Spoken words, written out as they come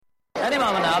Any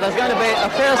moment now, there's going to be a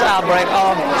fierce outbreak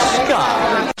of ska.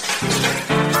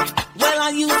 Well, I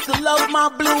used to love my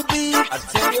blue beat. I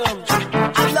tell you,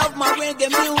 I love my reggae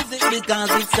music because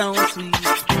it sounds sweet.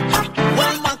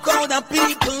 Well, my crowd of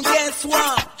people, guess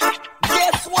what?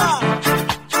 Guess what?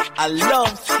 I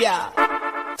love ska.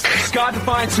 Ska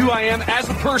defines who I am as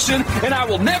a person, and I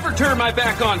will never turn my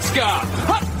back on ska.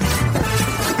 Huh!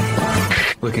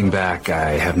 Looking back,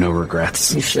 I have no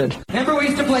regrets. You should. Remember we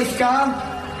used to play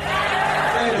ska?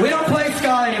 We don't play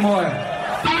ska anymore.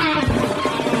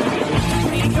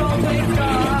 We don't play ska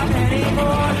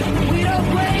anymore. We don't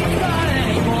play ska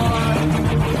anymore.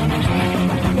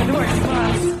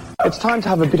 It's time to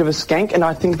have a bit of a skank, and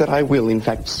I think that I will, in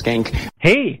fact, skank.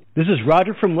 Hey, this is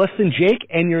Roger from Less Than Jake,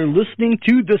 and you're listening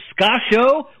to the Ska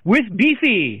Show with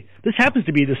Beefy. This happens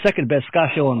to be the second best ska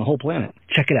show on the whole planet.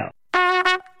 Check it out.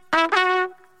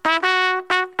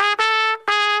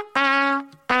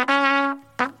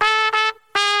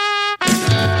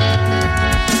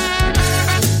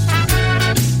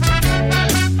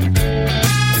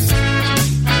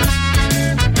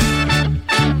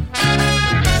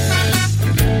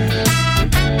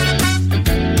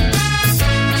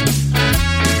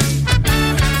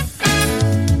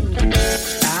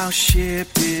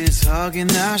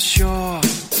 Hugging our shore,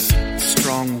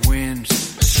 strong winds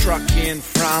struck in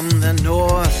from the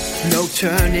north. No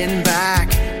turning back,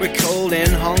 we're cold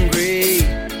and hungry.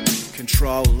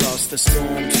 Control lost, the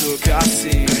storm took us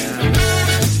in.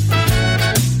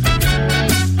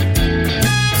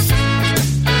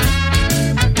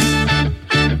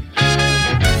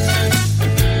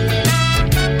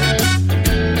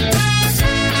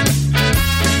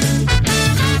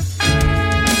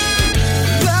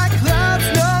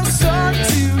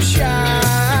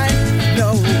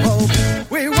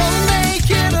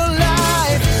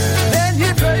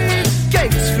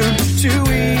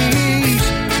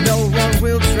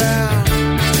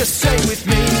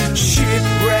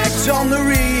 On the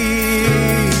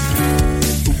reef,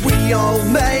 we all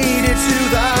made it to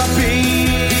the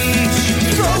beach.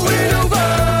 Throw it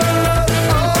overboard.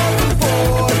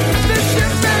 The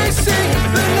ship may sink,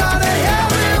 but not a hell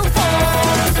will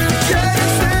fall.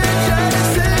 Jettison,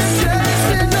 jettison,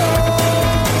 jettison, oh.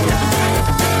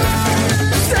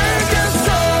 Sink us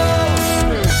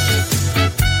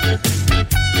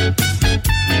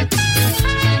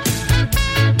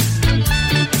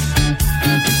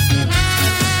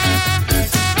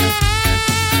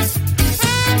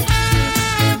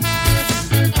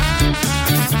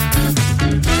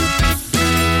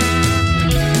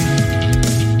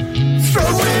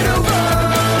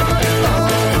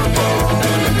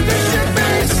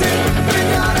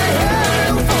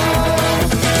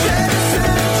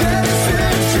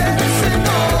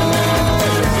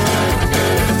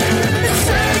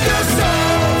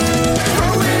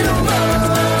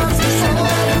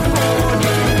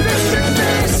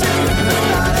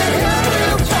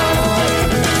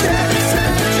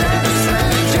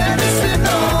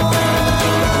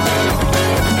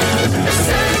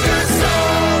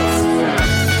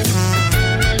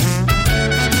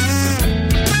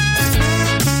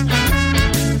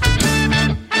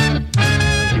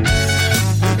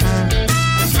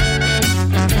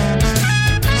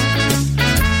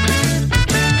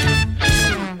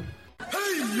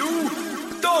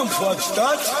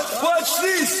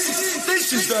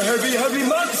heavy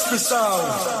monster sound.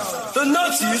 The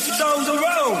nuttiest sound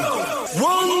around.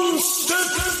 One step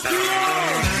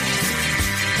beyond.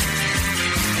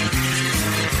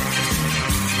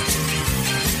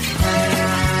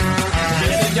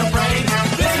 Visit your brain on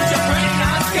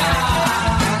ska.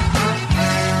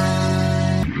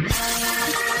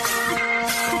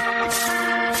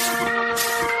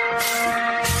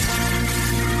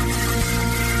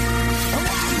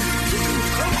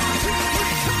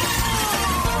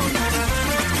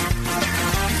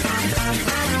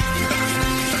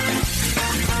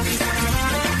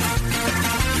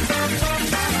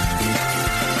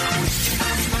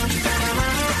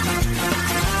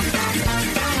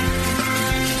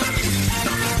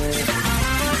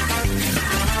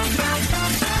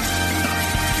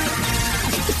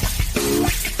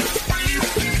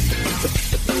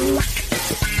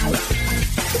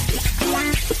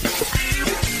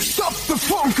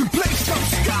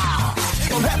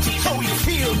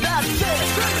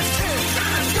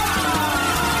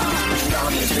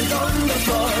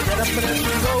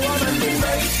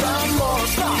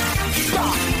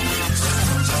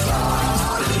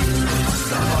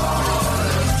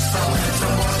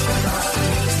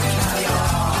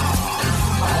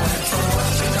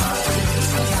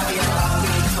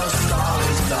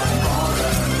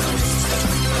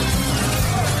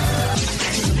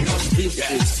 This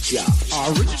is Ska.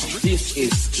 This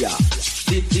is Ska.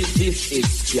 This is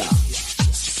Ska.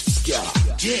 Ska.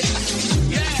 Yeah.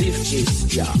 This is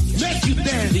Ska. Make you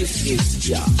dance. This is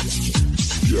Ska.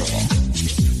 Ska.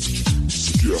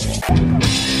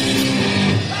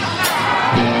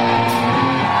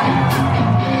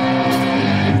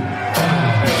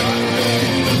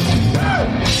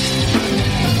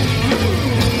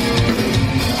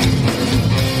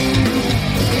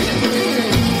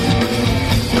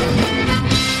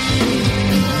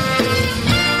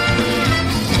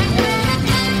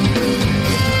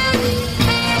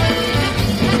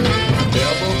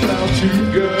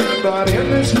 But in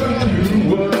this world,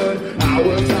 who would? I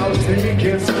was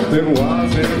thinking something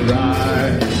wasn't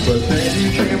right. But then you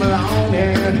came along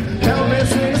and helped me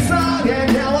sing a song,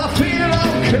 and now I feel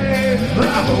okay. I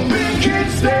hope it can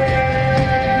stay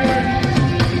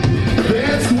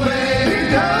this way. You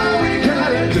know we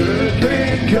got a good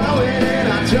thing going, and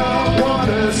I don't want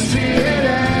to see it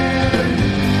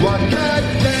end. One good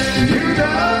thing, you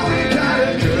know we got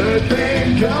a good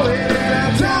thing going, and I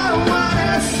don't want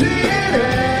to see it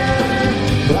end.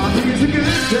 These are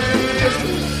good days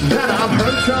that I've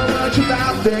heard so much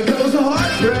about. There goes a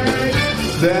heartbreak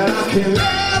that I can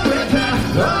live without.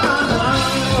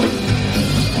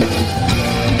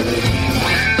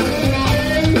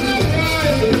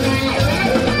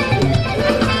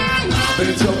 I've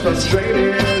been so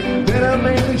frustrated that I'm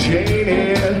mainly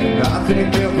jaded. I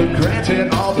think for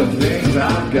granted all the things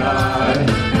I've got.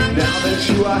 Now that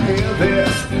you are here,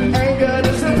 this anger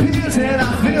disappears and I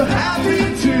feel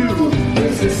happy too.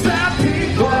 This is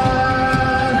happy fun.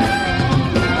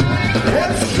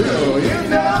 It's true, you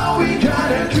know we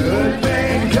got a good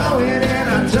thing going, and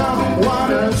I don't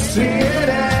wanna see it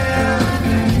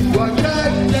end. What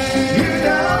good thing? You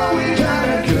know we got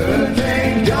a good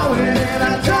thing going, and I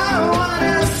don't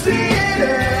wanna see it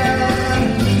end.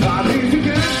 All these are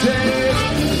good days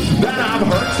that I've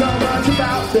heard so much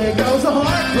about. There goes a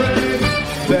heartbreak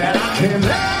that I can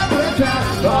live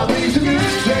without. All these are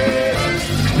good days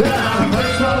that I've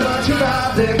heard so much about.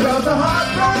 There goes a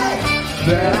heartbreak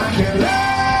that I can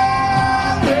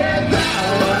live without.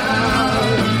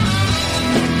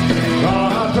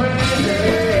 Heartbreak,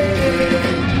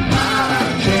 I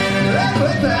can live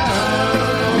without.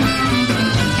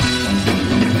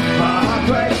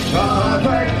 Heartbreak,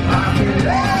 heartbreak, I can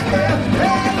live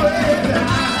without.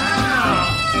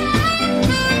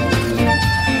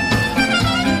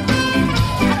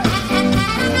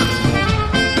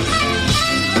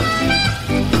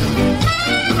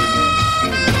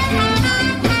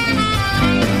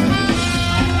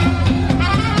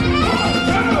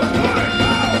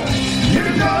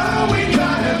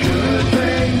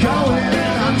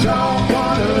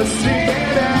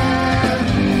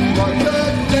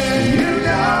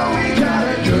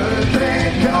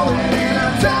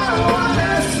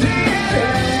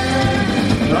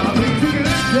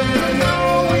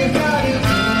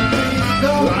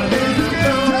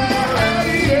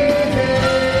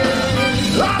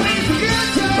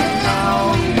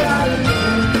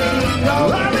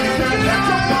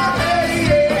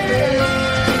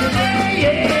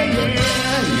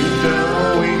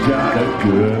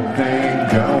 Good thing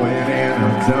going, and I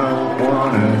don't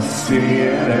wanna see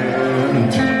it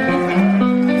end.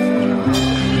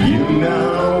 You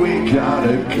know we got a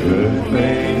good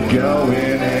thing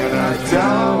going, and I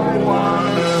don't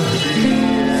wanna see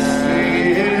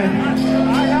it.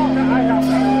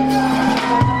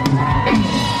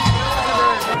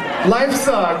 Life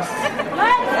sucks,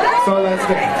 so let's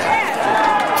dance.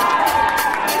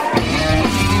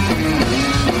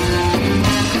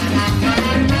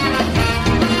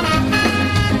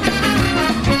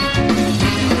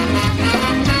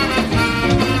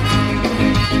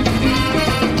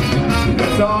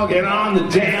 All get on the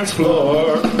dance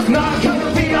floor. It's not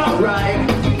gonna be alright.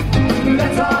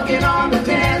 Let's all get on the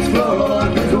dance floor,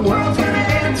 'cause the world's gonna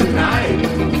end tonight.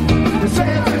 The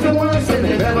sad things are worse than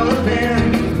they've ever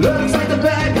been. Looks like the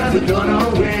bad guys are gonna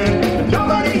win.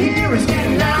 Nobody here is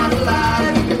getting out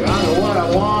alive. I know what I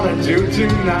wanna do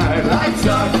tonight. Life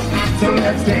sucks, so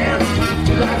let's dance.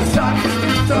 Life sucks,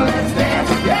 so let's dance.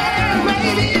 Yeah,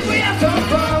 maybe if we have some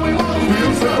fun, we won't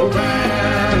feel so bad.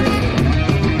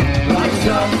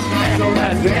 So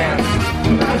let's dance.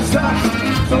 Life sucks,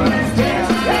 so let's dance.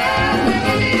 Yeah,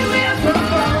 maybe we have some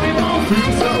fun, we won't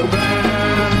feel so bad.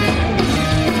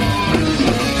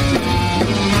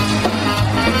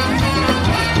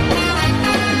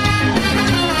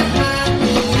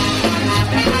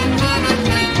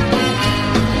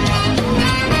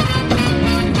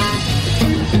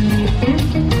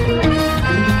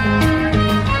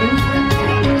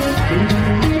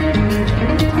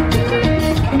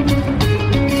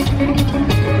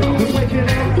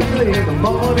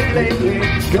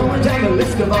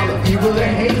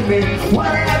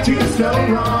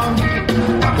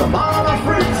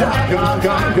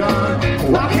 Gone.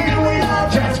 Why can't we all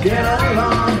just get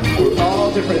along? We're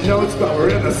all different notes, but we're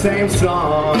in the same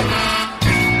song.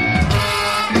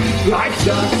 Life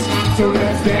sucks, so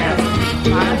let's dance.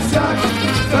 Life sucks,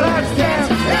 so let's dance.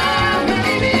 Ah,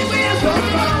 baby, we're so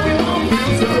far, we won't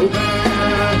feel so bad.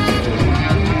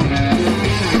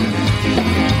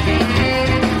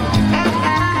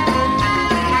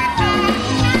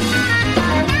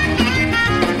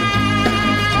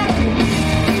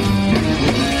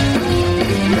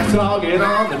 Let's all get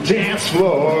on the dance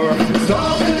floor. It's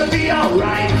all gonna be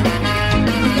alright.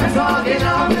 Let's all get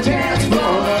on the dance floor.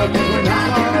 Cause we're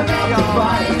not gonna stop the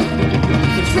fight.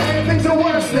 Say things are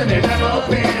worse than they've ever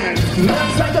been.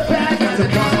 Looks like the bad guys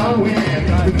are gonna win.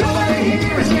 Nobody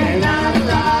here is getting out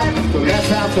alive. So let's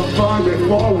have some fun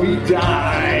before we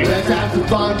die. Let's have some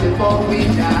fun before we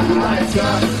die. Life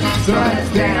sucks, so let's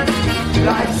dance.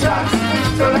 Life sucks,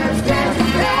 so let's dance.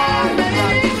 Yeah,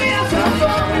 baby, we have some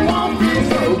fun. We won't feel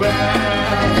so bad.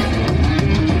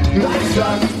 Life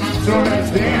sucks, so let's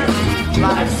dance.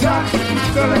 Life sucks,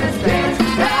 so let's dance.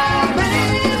 Yeah,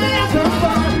 baby, we have some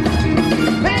fun.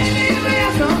 Maybe we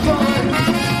have some fun.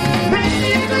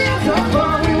 Maybe we have some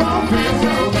fun. We won't feel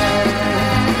so bad.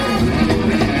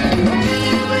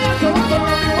 Maybe we have some fun.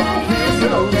 We won't feel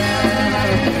so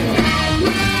bad.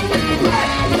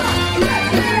 Let's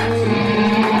dance.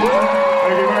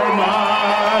 Thank you very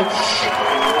much.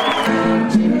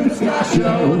 To the Ska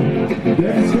Show.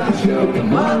 There's the Ska Show.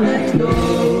 Come on, let's go.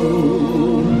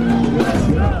 Let's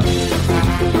go.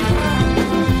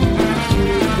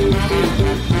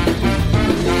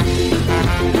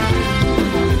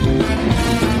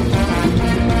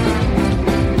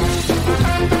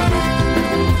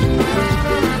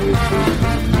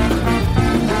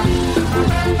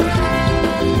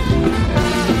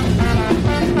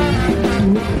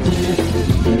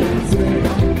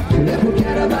 Let's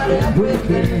forget about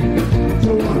everything.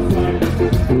 Don't wanna fight,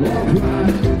 we'll all cry.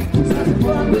 Let's have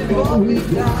fun before we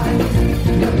die.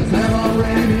 Never ever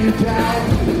any doubt.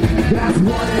 That's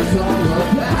what it's all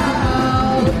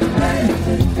about. Hey,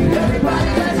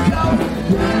 everybody, let's go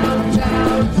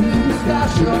downtown to the Ska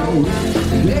Show.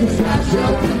 It's the Ska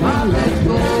Show. Come on, let's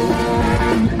go.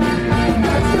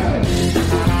 Let's go.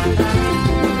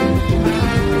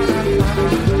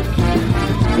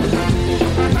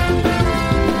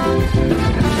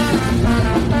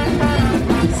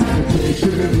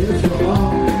 Is for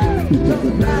all. It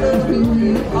doesn't matter who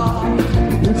you are. It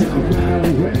doesn't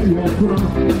matter where you're from.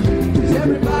 Cause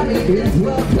everybody is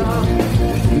welcome.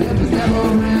 There's never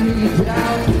any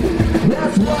doubt.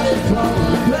 That's what it's all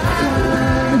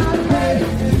about. Hey,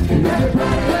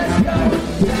 everybody, let's go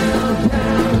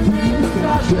downtown to the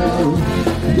Ska Show.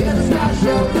 Yeah, the Ska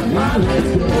Show. Come on,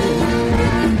 let's go.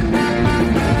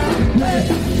 Hey,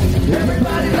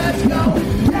 everybody, let's go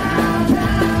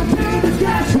downtown to the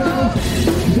Ska Show.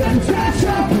 Yeah, the Ska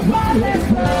Show. Come on, let's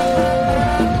go.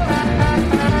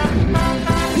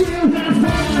 We'll have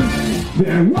fun.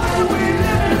 Then what are we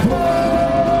living for?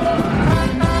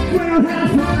 We'll have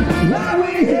fun while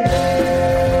we're here.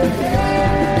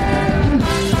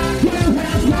 We'll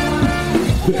have fun.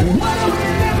 Then what are we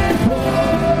living for?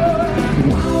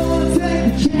 I wanna take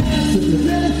a chance if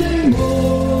there's anything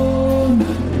more.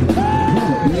 Have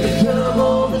a good time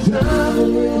all the time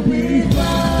and we'll be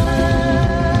fine.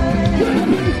 We'll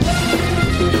be fine.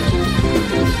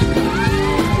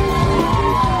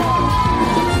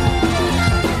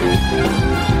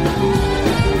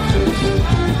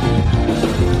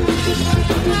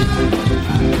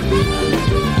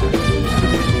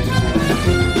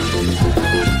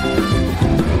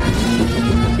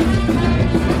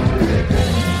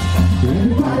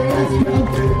 Everybody, let's go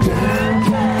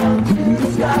downtown to the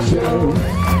Ska Show.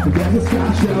 There's the Ska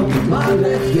Show. Come on,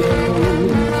 let's go.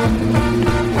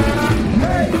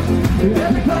 Hey,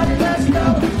 everybody, let's go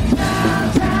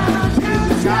downtown to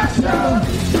the Ska Show.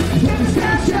 There's the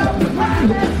Ska Show. Come on,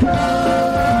 let's go.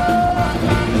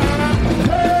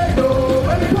 Hey, oh,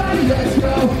 everybody, let's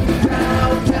go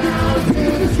downtown to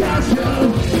the Ska Show.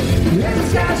 There's the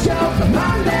Ska Show. Come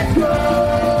on, let's go.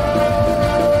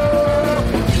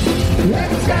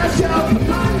 Let's Ska Show,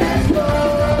 come on, let's go.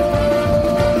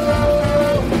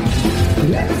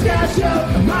 Let's Ska Show,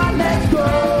 come on, let's go.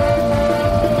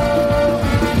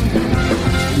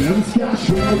 Let's Ska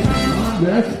Show, come on,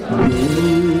 let's go.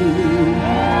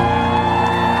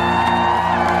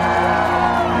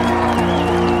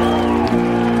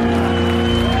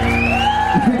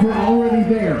 I think we're already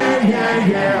there. Yeah,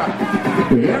 yeah.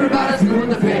 Everybody's doing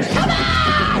the fish. Come on!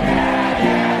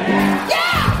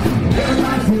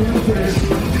 Everybody's doing the fish.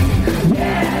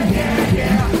 Yeah, yeah,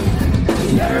 yeah.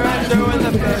 Everybody's doing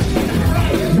the fish.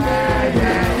 Yeah,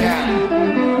 yeah,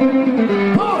 yeah.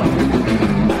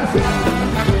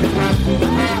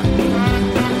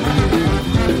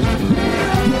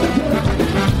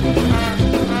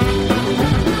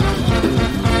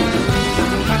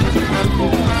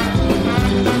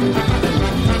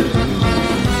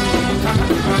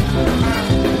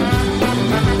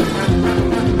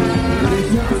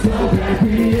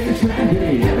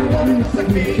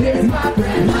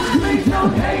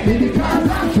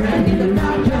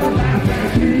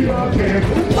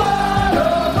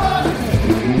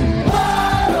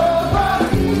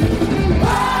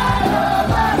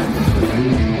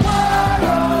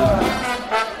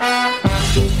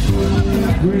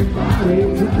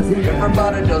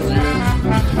 everybody does it.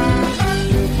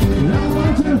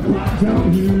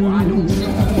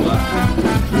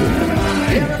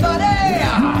 Everybody!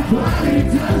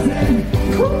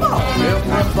 Come on,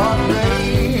 everybody!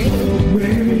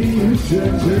 Maybe you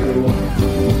should too.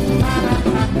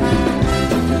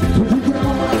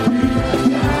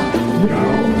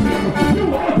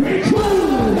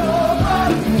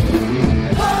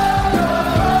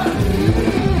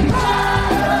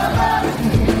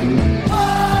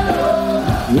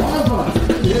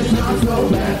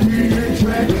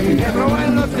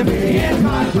 Everyone look at me, it's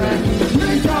my friend.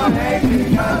 Please don't hate me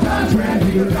because I'm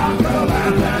trans. You got to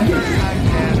laugh at me.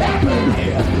 Back in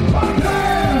here. All of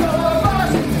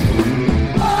us.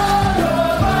 All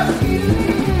of us.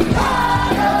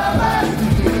 All of us.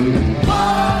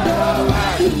 All of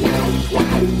us.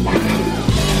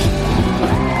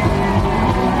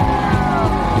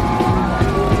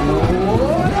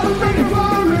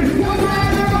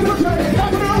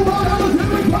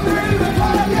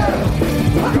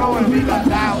 We're going to be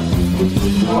left out.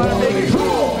 I want to make it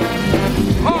cool.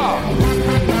 Huh.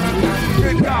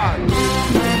 Good God.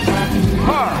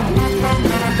 Huh.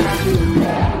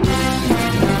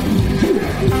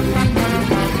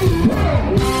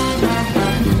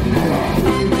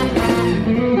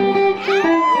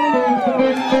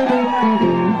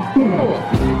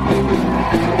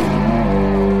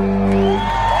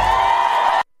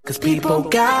 Cause people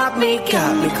got me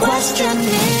questioning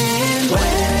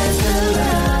where's the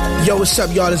love? Yo, what's up,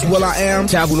 y'all? This Will I Am,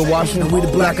 Tabula Washington. We the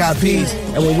Black Eyed Peas,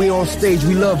 and when we on stage,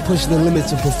 we love pushing the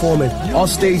limits and performing. Off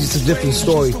stage, it's a different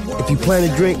story. If you plan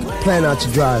to drink, plan not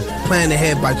to drive. Plan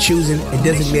ahead by choosing a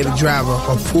designated driver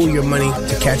or pool your money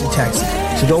to catch a taxi.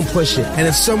 So don't push it. And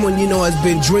if someone you know has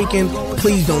been drinking,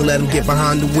 please don't let them get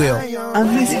behind the wheel. A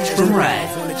message from Ray.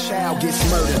 When a child gets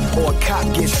murdered or a cop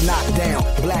gets knocked down,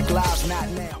 Black lives not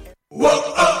now. Whoa, oh,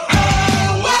 oh,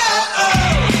 whoa, oh,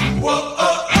 whoa, oh, oh, whoa,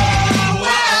 oh.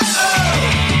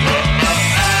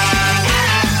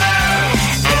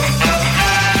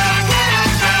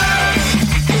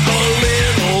 The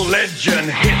little legend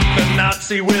hit the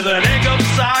Nazi with an egg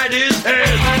upside his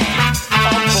head. A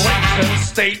blatant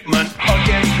statement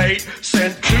against hate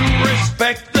sent to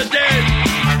respect the dead.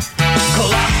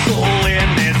 Colossal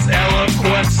in its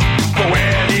eloquence,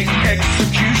 poetic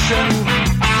execution.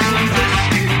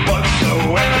 But so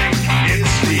epic,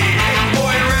 it's the Egg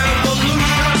Boy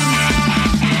Revolution.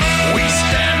 We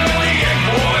stand with the Egg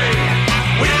Boy.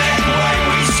 With Egg Boy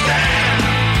we stand.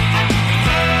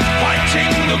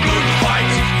 Fighting the good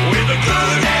fight with a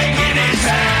good egg in his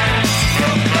hand.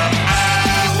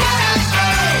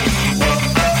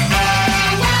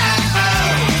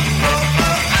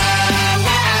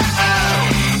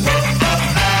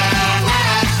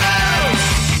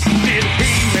 Did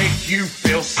he make you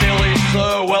feel silly,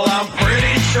 sir? Well, I'm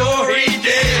pretty sure he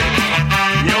did.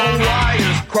 Your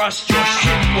wires crossed, your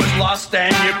ship was lost,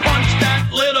 and you punched that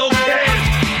little kid.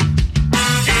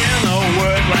 In a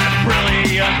word like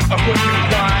brilliant, a quick and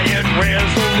quiet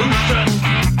resolution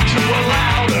to a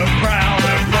louder,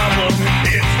 prouder problem.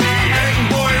 It's the Egg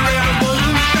Boy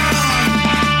Revolution.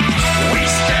 We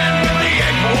stand with the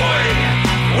Egg Boy.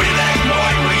 With Egg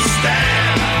Boy we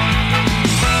stand.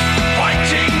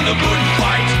 Fighting the good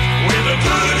fight with a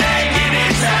good egg in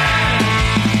his hand.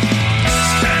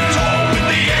 Stand tall with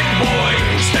the Egg Boy.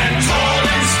 Stand tall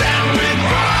and stand with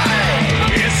pride.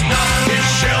 It's not his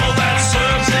shell that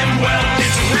serves him well.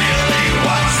 It's really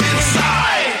what's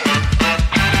inside.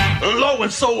 Low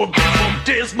and so abysmal,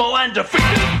 dismal and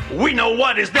defeated. We know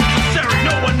what is necessary.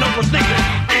 No one knows what's needed.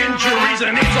 Injuries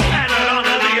and insult added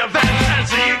onto the event. As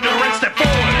the ignorant step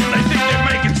forward and they think they're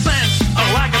making sense. A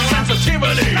lack of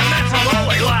sensitivity, and that's not all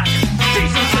they lack.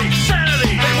 Decency,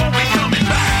 sanity, they won't be coming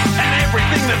back. And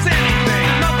everything that's anything,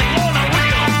 nothing more than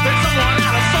real. There's someone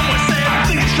out of somewhere said,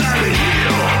 please try to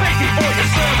heal. Thank you for your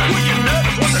service. Were you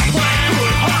nervous? Was it planned?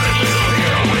 Good-hearted little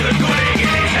hero with a good egg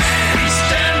in his hand. We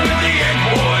stand with the Egg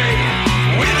Boy.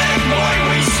 With Egg Boy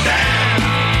we stand.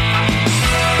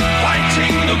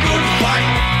 Fighting the good fight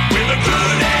with a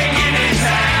good egg in his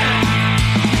hand.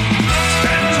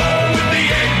 Stand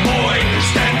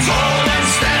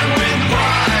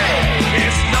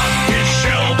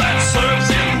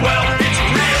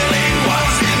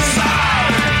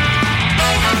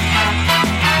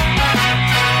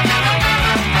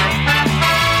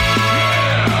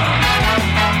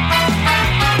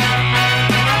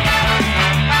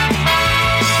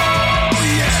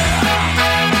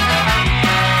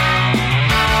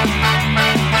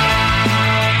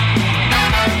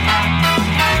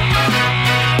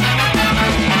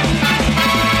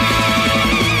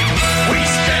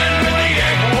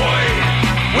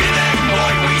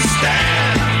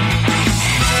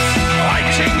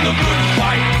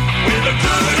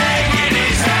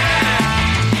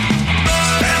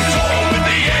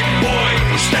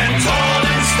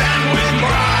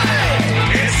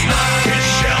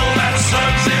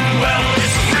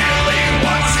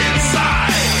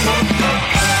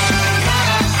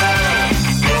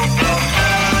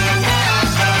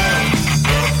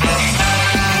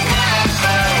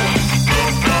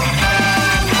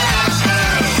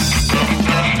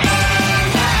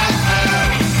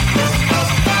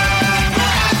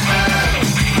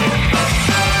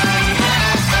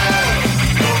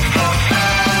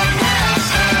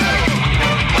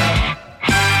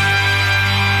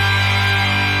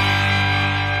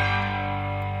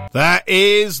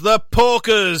is the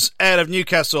Porkers out of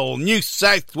Newcastle, New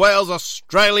South Wales,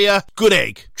 Australia. Good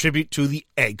Egg, tribute to the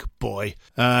Egg Boy.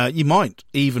 You might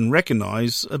even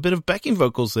recognise a bit of backing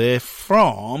vocals there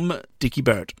from Dickie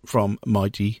Barrett from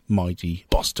Mighty Mighty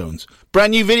Boss Tones.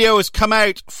 Brand new video has come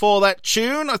out for that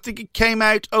tune. I think it came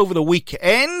out over the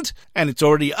weekend, and it's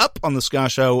already up on the Ska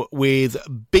Show with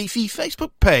Beefy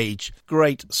Facebook page.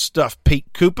 Great stuff. Pete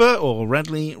Cooper, or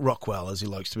Radley Rockwell as he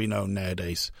likes to be known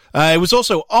nowadays. It was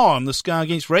also on the Ska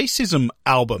Against Racism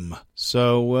album.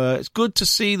 So it's good to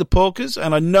see the Porkers,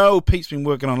 and I know Pete's been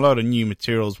working on a lot of new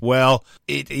material as well.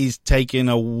 It is taking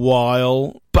a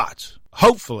while, but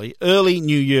hopefully early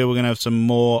new year we're going to have some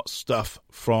more stuff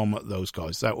from those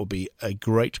guys. That will be a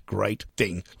great, great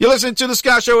thing. You're listening to The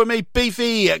Ska Show with me,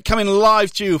 Beefy, coming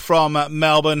live to you from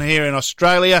Melbourne here in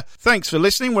Australia. Thanks for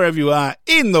listening wherever you are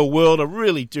in the world. I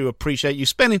really do appreciate you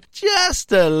spending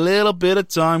just a little bit of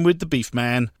time with the Beef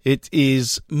Man. It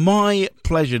is my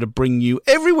pleasure to bring you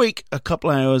every week a couple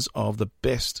hours of the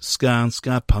best ska and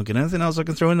ska punk and anything else I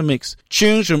can throw in the mix.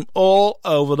 Tunes from all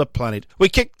over the planet. We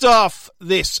kicked off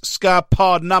this Ska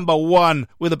Pod number 1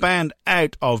 with a band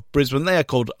out of Brisbane. They are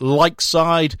called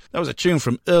Lakeside. That was a tune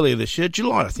from earlier this year,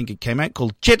 July I think it came out,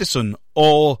 called Jettison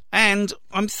All, and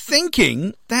I'm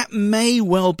thinking that may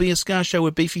well be a Ska Show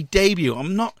with Beefy debut.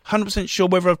 I'm not 100% sure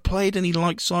whether I've played any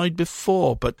Lakeside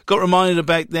before, but got reminded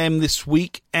about them this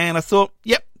week, and I thought,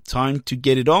 yep, time to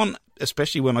get it on,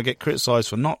 especially when I get criticised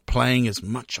for not playing as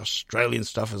much Australian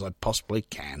stuff as I possibly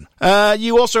can.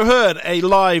 You also heard a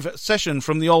live session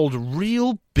from the old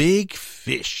Real Big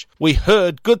Fish. We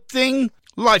heard Good Thing,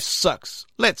 Life Sucks,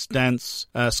 Let's Dance,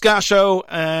 Ska Show,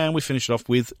 and we finished off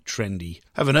with Trendy.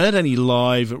 Haven't heard any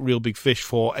live Real Big Fish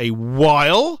for a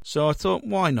while, so I thought,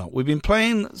 why not? We've been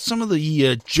playing some of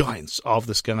the giants of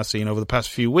the ska scene over the past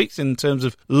few weeks in terms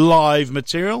of live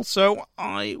material, so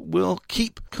I will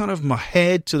keep kind of my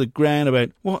head to the ground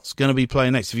about what's going to be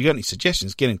playing next. If you've got any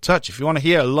suggestions, get in touch. If you want to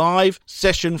hear a live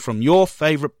session from your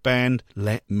favourite band,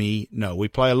 let me know. We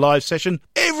play a live session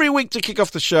every week to kick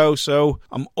off the show, so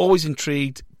I'm always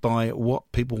intrigued by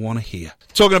what people want to hear.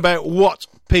 Talking about what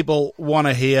people want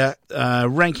to hear,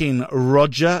 Ranking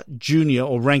Roger Jr.,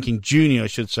 or Ranking Jr. I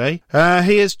should say,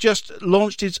 he has just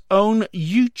launched his own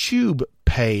YouTube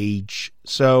page.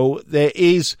 So there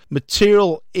is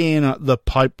material in the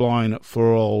pipeline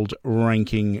for old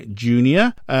Ranking Jr.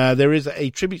 There is a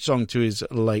tribute song to his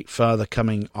late father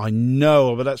coming, I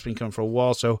know, but that's been coming for a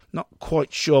while, so not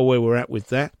quite sure where we're at with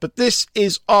that. But this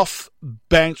is off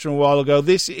Banks from a while ago.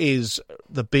 This is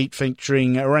the beat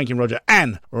featuring Ranking Roger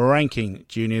and Ranking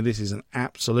Jr. This is an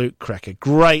absolute cracker.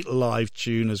 Great live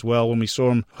tune as well. When we saw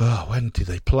them, when did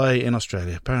they play in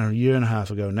Australia? Apparently a year and a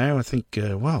half ago now. I think,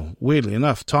 weirdly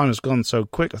enough, time has gone so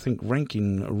quick. I think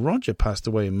Ranking Roger passed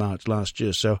away in March last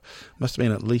year, so must have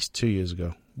been at least 2 years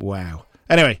ago. Wow.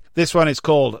 Anyway, this one is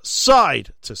called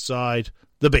Side to Side,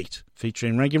 The Beat,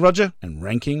 featuring Ranking Roger and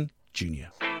Ranking Jr.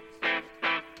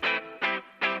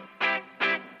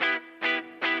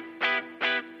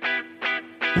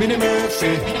 Minnie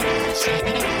Murphy.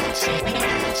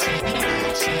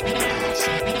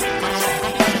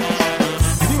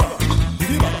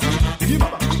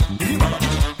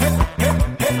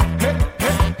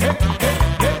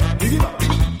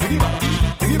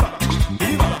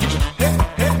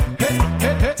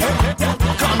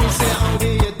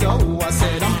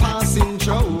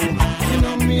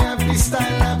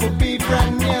 Style that would be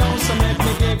brand new, so let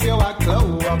me give you a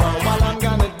clue about what I'm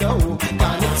gonna do.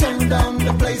 Gonna turn down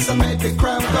the place and make the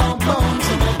crowd go boom.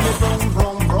 So make me vroom,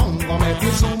 vroom, vroom, or make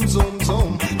me zoom, zoom,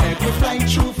 zoom. Make me fly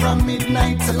through from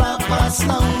midnight till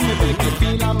 9:30. Me make me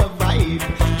feel I'm a vibe,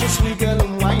 just wiggle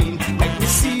and whine. Make me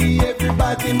see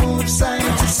everybody move side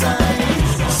to side.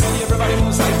 See everybody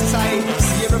move side to side.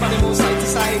 See everybody move side to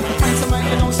side. Find somebody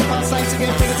you know, some side to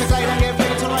get ready to glide and get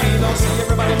ready to ride. Oh, see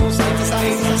everybody move side to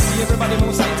side. See everybody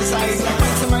move side to side.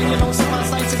 Find somebody you know, some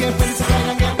side to get ready to glide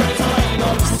and get ready to ride.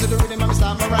 Oh, listen to the rhythm and me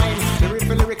start my rhyme. The riff,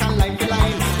 lyric and line, the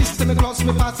line. Listen to me close,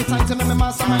 me pass the time to me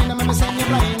mastermind. And me send you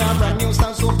blind. A brand new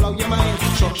style so blow your mind.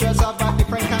 Structures of a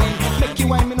different kind. Make you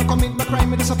wine, me no commit my crime.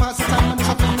 Me just a pass the time and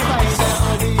just a fling the vibe. Say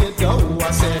how do you do?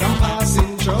 I said I'm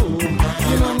passing through.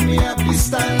 You know me have this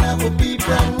style that would be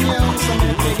brand new. So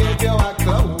let me give you a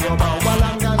clue about what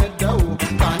I'm gonna do.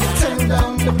 Gonna turn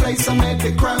down the place and make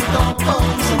the crowd go boom.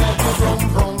 So let me vroom,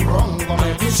 vroom, vroom, or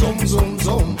let me zoom, zoom,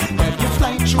 zoom. Let me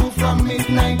fly through from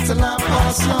midnight till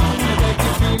 9:30. Make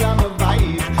you feel I'm a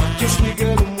vibe, just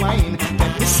wiggle and whine.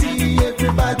 Let me see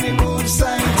everybody move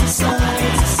side to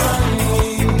side to side.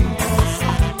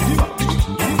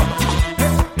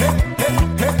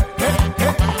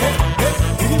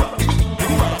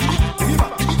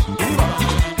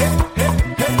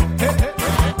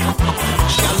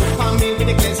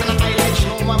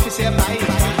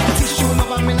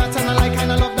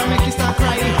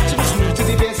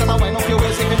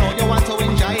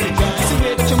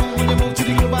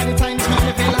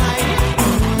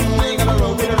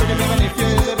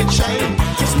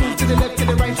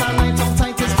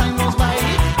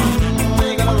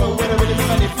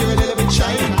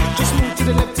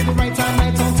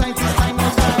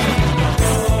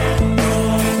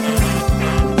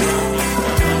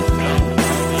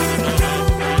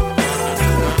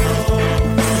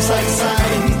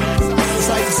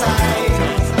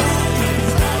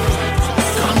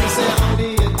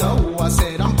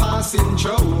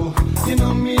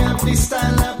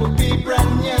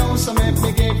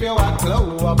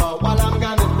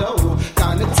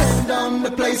 down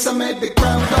the place, I made the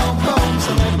crowd go boom.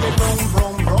 So make me vroom,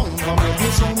 vroom, vroom, I make me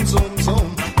zoom, zoom,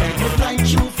 zoom. Make me fly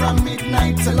through from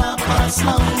midnight till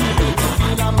 9:30. You need to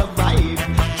feel on my vibe,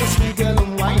 just wiggle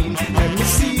and whine. Let me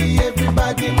see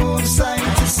everybody move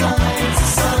side to side to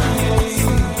side.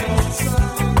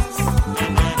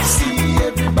 See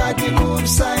everybody move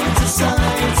side to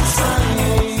side to side.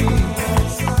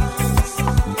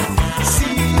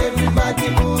 See everybody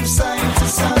move side to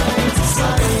side to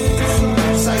side.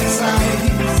 Side to side,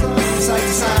 side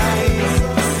to side.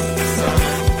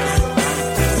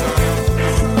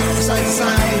 Side to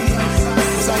side,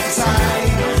 side to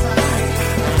side.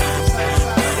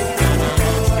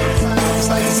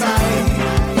 Side to side,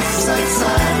 side to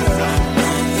side.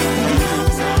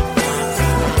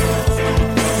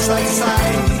 Side to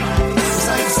side,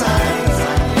 side to side.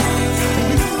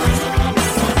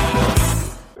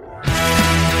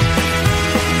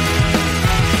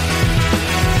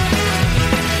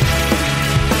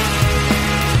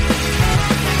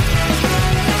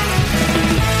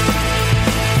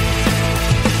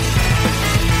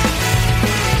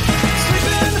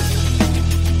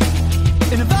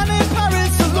 In a van in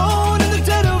Paris, alone in the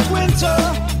dead of winter,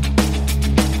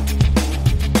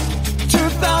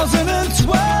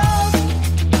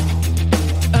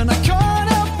 2012, and I can't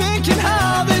help thinking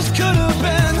how this could have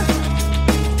been.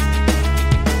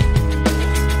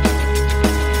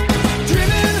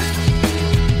 Dreaming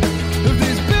of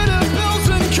these bitter pills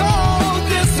and cold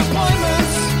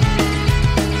disappointments,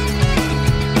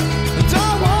 and I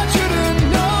want you to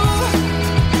know,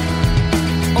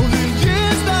 all the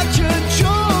years that you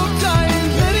choked, I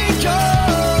ain't letting go.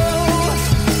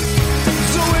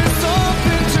 So it's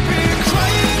something to be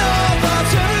crying about,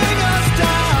 tearing us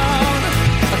down.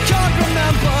 I can't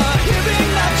remember hearing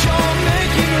that you're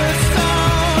making a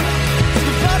sound.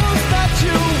 The battles that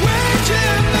you wage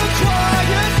in the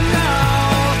quiet now,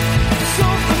 so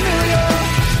familiar.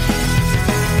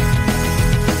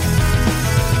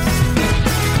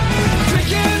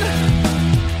 Drinking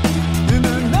in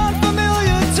an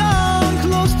unfamiliar town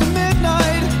close to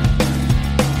midnight,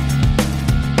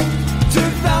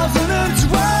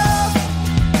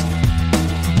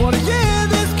 2012. What a year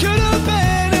this could have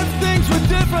been if things were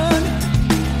different.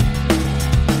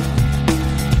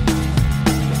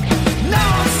 Now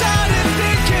I'm sad and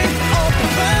thinking of the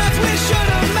plans we should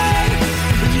have made,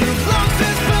 but you've long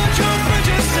since burned your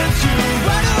bridges since you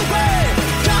ran away,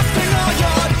 casting all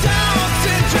your doubts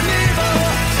in Geneva.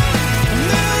 And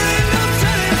there ain't no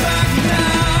turning back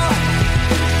now.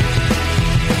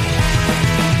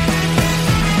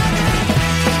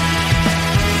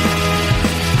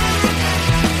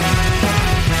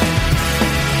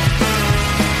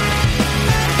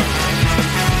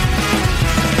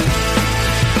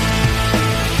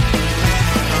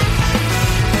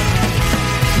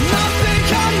 Nothing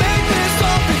can make this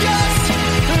obvious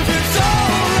if it's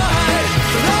alright,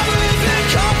 but I'm losing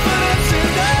confidence in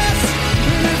this,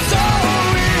 and it's all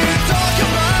we talk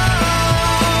about.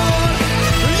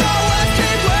 You always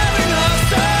keep wearing us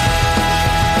down.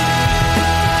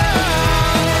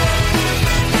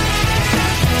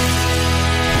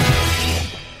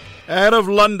 Out of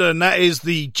London, that is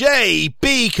the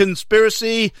JB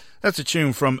Conspiracy. That's a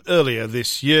tune from earlier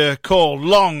this year called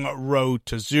Long Road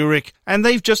to Zurich. And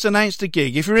they've just announced a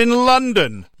gig. If you're in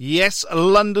London, yes,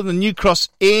 London, the New Cross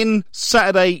Inn,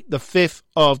 Saturday the 5th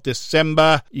of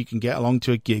December, you can get along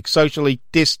to a gig. Socially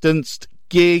distanced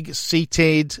gig,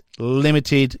 seated,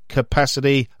 limited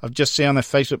capacity. I've just seen on their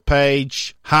Facebook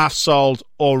page, half sold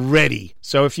already.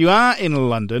 So if you are in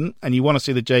London and you want to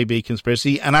see the JB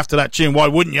Conspiracy, and after that tune, why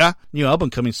wouldn't you? New album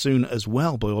coming soon as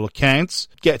well, by all accounts.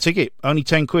 Get a ticket, only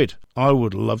 10 quid. I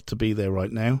would love to be there right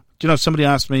now. Do you know, somebody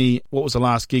asked me what was the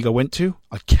last gig I went to?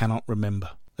 I cannot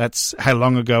remember. That's how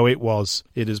long ago it was.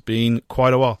 It has been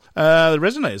quite a while. The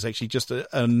Resonators actually just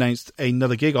announced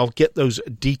another gig. I'll get those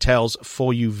details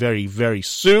for you very, very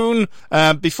soon.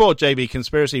 Before JB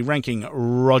Conspiracy, Ranking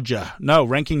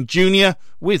Junior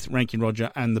with Ranking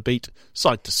Roger and The Beat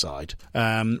side to side.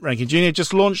 Ranking Junior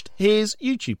just launched his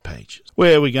YouTube page.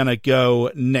 Where are we going to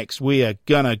go next? We are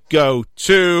going to go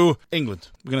to England.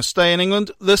 We're going to stay in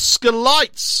England. The Ska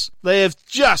Lights. They have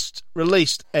just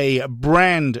released a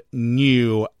brand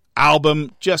new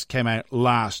album. Just came out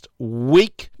last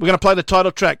week. We're going to play the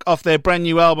title track off their brand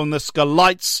new album, The Ska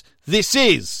Lights. This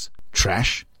is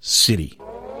Trash City.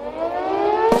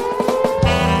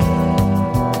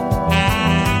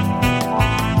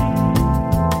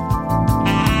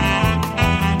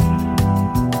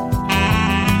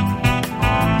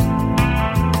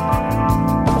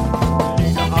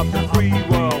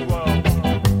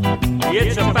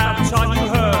 It's about time you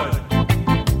heard.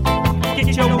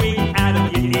 Get your wing out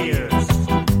of your ears.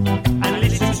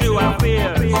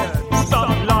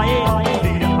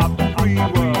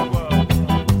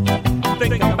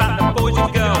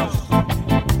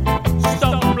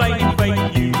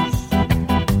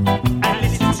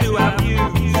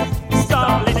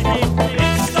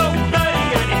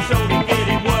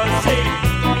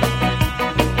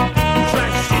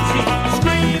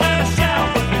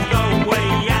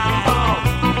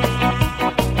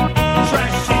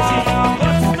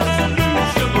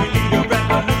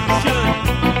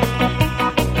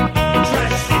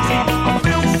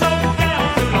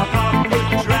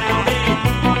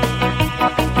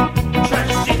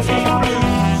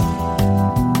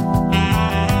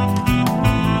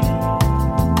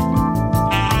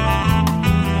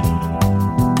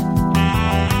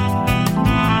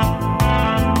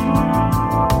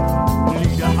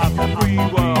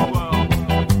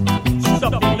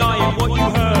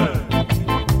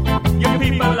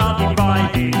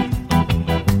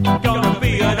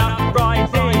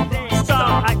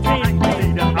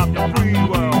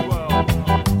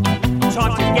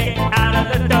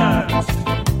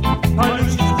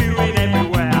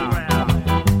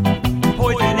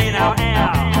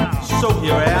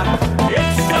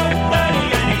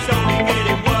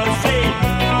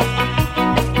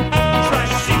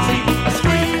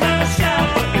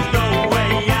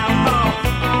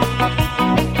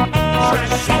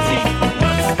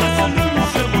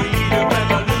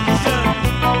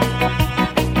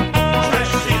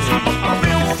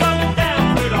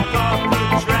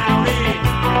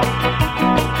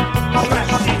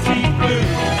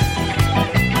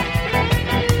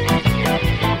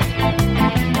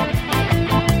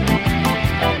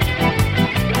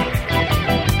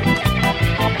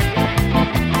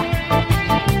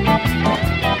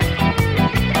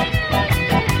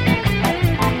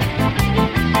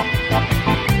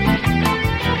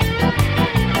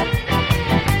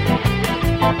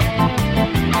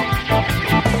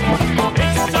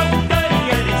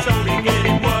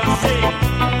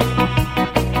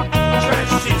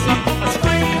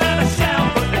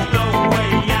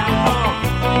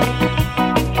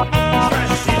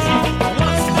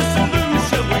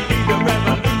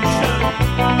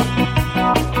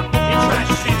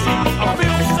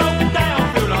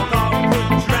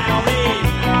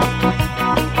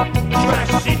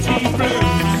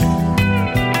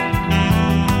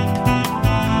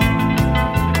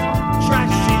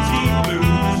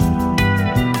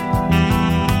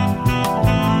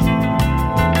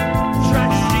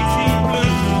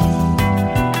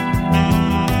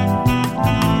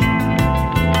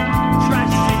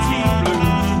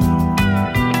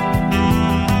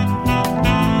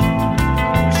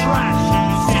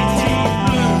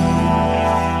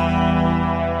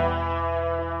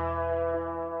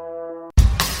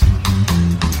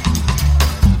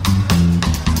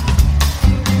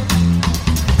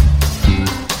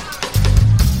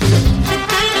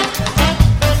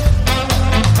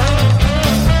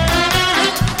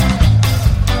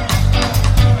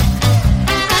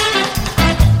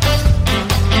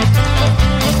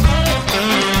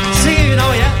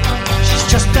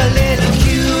 just a little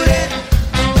cutie.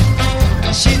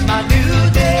 She's my new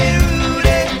day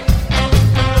Rudy.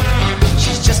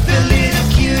 She's just a little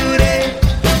cutie.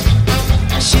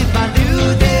 She's my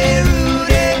new day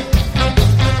Rudy.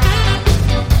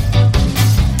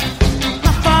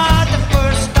 Now for the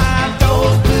first time,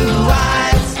 those blue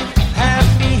eyes have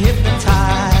me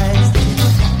hypnotized.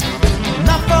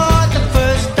 Now for the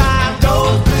first time,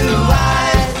 those blue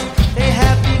eyes, they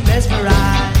have me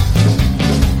mesmerized.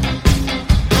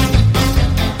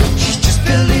 She's just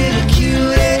a little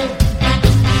cutie.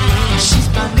 She's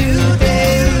my new day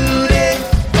Rudy.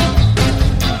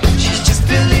 She's just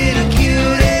a little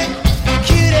cutie.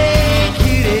 Cutie,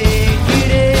 cutie,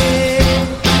 cutie.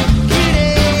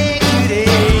 Cutie, cutie,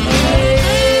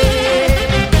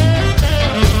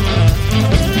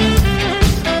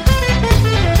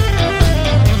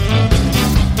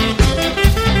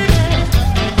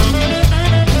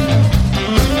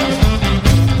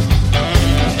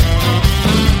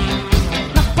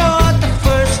 Now for the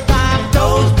first time,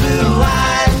 those blue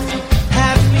eyes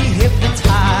have me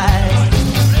hypnotized.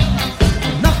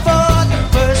 Now for the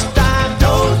first time,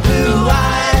 those blue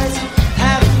eyes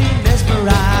have me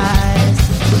mesmerized.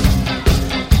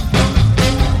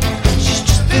 She's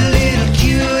just a little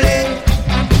cutie.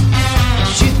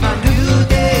 She's my new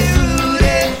day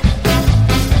Rudy.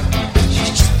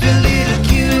 She's just a little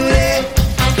cutie.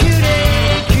 Cutie,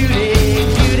 cutie,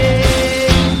 cutie.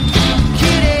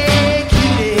 Cutie,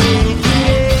 cutie, cutie.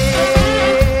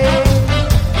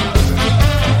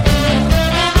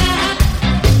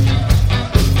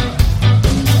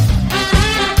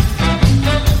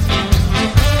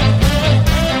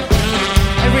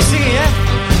 Every singing, yeah?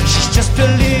 She's just a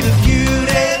little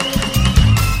cutie.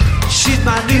 She's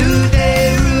my new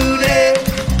day Rudy.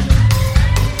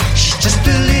 She's just a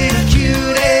little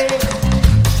cutie.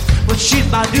 But she's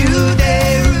my new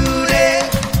day Rudy.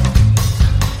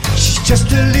 She's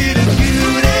just a little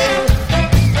cutie.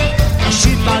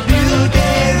 She's my new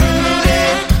day Rudy.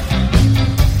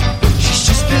 She's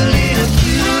just a little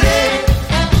cutie.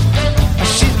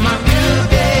 She's my new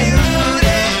day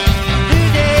Rudy.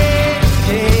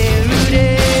 Rudy, Rudy,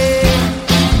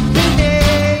 Rudy, Rudy,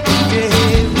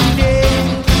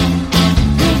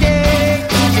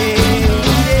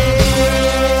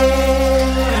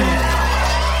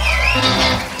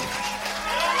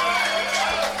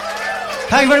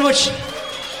 Thank you very much.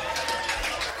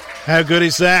 How good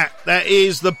is that? That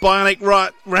is the Bionic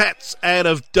Rats out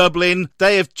of Dublin.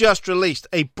 They have just released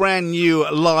a brand new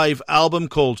live album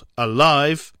called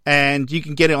Alive, and you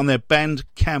can get it on their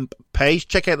Bandcamp page.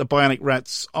 Check out the Bionic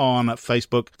Rats on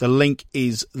Facebook. The link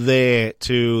is there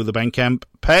to the Bandcamp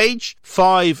page.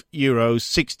 €5,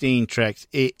 16 tracks.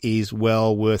 It is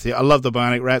well worth it. I love the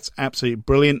Bionic Rats. Absolutely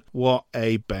brilliant. What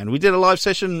a band. We did a live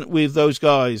session with those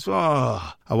guys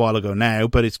a while ago now,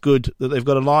 but it's good that they've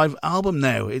got a live album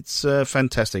now. It's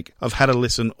fantastic. I've had a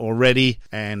listen already,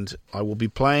 and I will be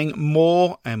playing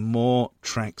more and more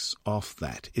tracks off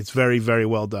that. It's very, very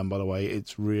well done, by the way.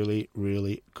 It's really,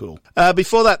 really cool.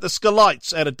 Before that, the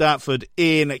Skalites out of Dartford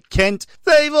in Kent.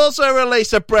 They've also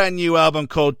released a brand new album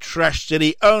called Trash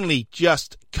City, only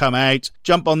just come out.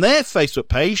 Jump on their Facebook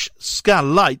page,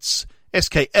 Skalites,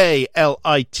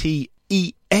 Skalites.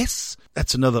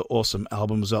 That's another awesome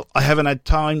album as well. I haven't had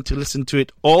time to listen to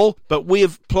it all, but we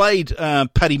have played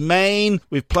Paddy Main.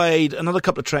 We've played another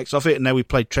couple of tracks off it, and now we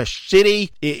played Trash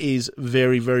City. It is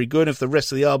very, very good. If the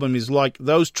rest of the album is like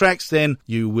those tracks, then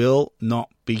you will not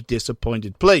be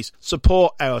disappointed. Please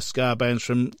support our ska bands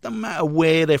from no matter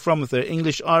where they're from. If they're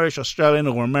English, Irish, Australian,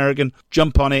 or American,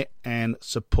 jump on it and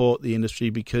support the industry,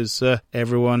 because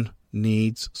everyone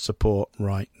needs support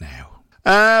right now.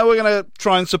 We're going to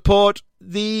try and support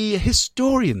the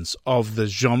historians of the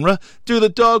genre, Do the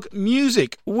Dog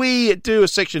Music. We do a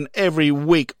section every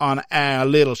week on our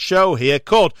little show here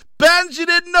called Bands You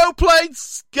Didn't Know Played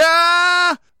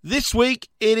Ska. This week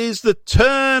it is the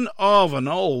turn of an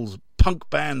old punk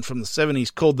band from the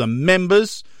 70s called The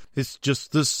Members. It's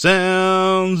just the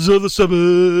sounds of the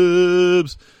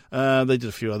suburbs. They did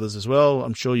a few others as well.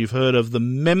 I'm sure you've heard of The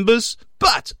Members.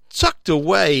 But tucked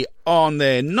away on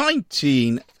their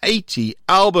 1980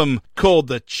 album called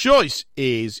The Choice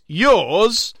Is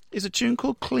Yours is a tune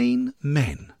called Clean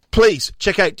Men. Please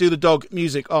check out Do the Dog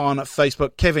Music on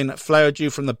Facebook. Kevin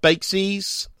Flowerdew from the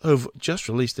Bakeseas have just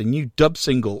released a new dub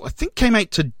single. I think came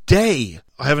out today.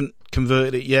 I haven't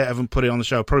converted it yet, haven't put it on the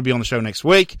show. I'll probably be on the show next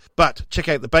week. But check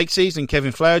out the Bakeseas and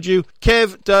Kevin Flowerdew.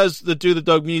 Kev does the Do the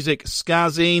Dog Music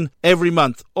Skazine every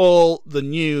month. All the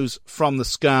news from the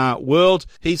ska world.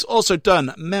 He's also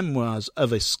done Memoirs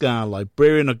of a Ska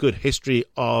Librarian, a good history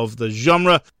of the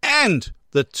genre, and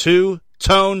the 2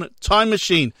 Tone Time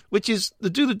Machine, which is the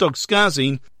Do the Dog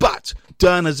Skazine, but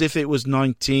done as if it was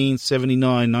 1979,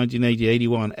 1980,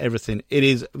 81, everything. It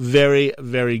is very,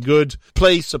 very good.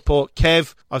 Please support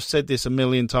Kev. I've said this a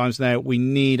million times now. We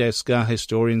need our ska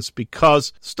historians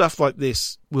because stuff like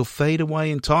this will fade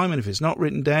away in time, and if it's not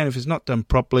written down, if it's not done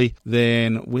properly,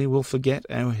 then we will forget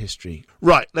our history.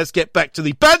 Right, let's get back to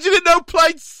the Badger That No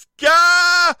Played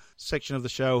Ska section of the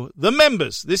show. The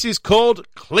members. This is called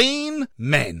Clean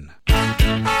Men.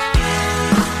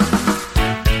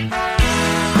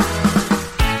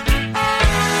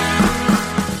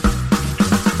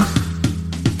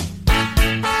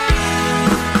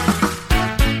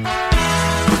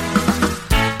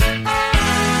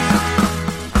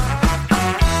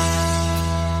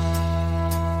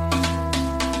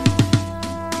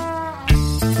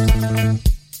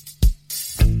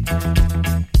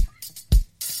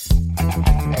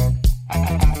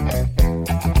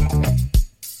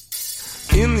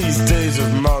 In these days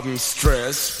of modern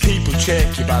stress, people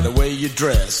check you by the way you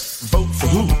dress. Vote for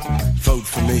who? Vote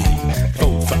for me.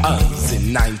 Vote for us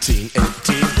in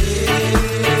 1980.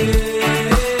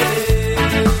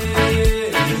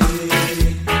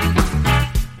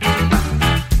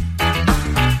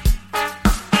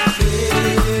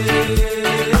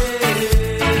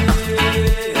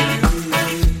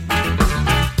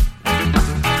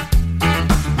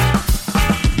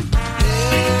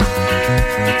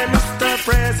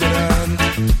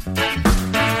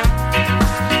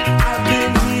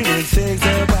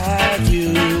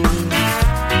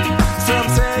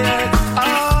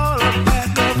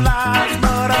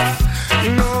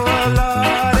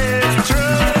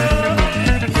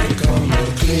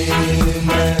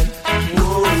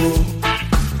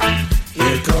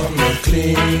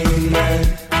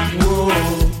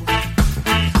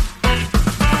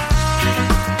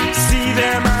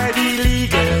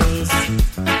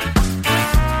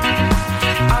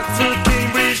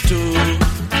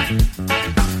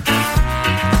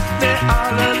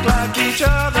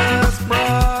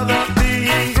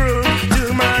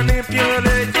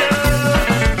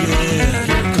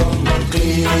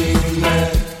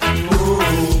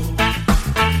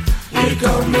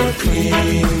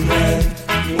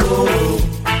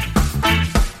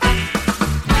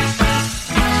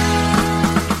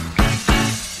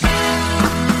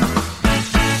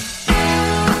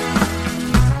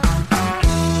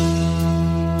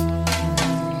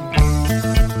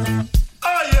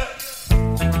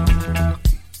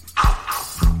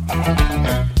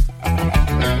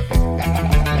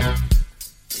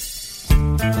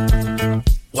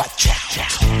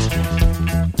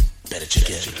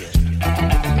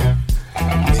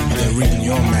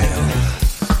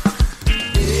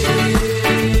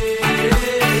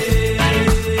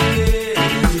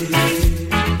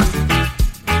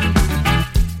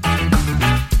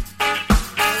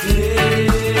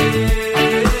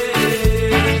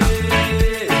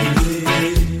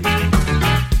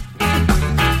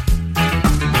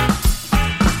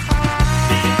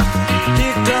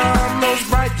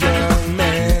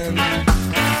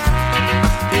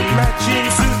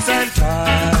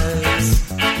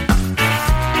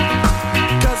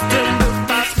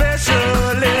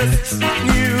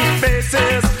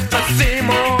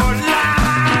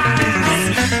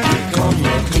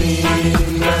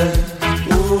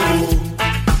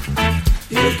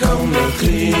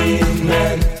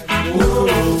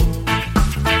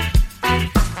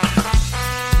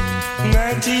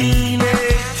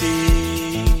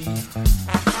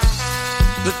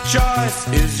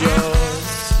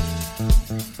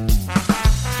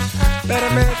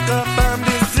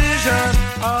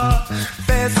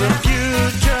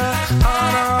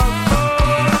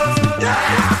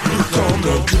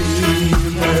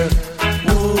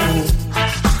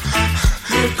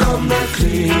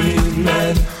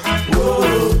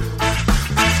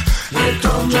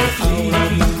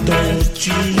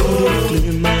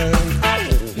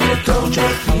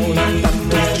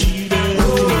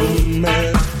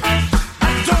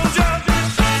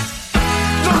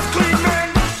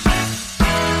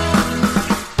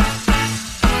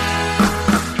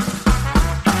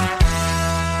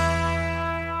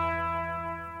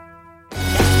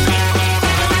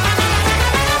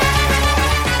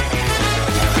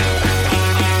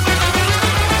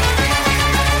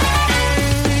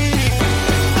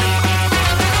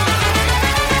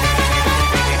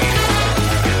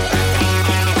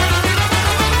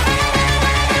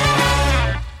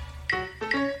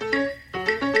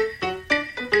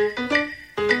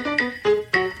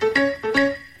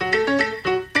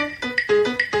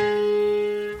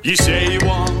 You say you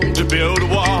want to build a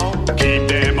wall, keep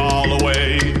them all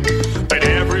away. But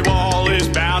every wall is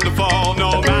bound to fall.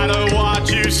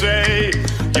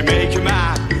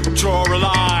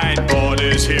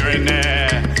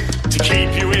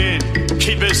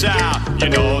 you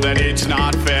know that it's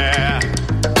not fair.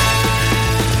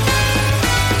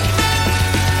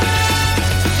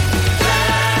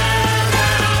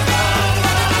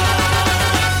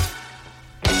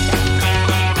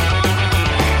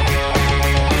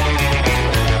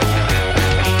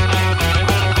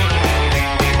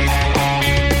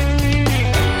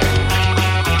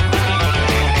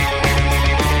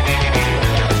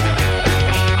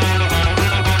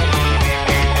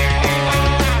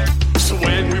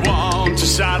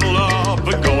 Saddle up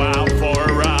and go out for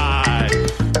a ride.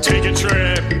 Take a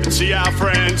trip and see our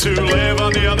friends who live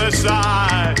on the other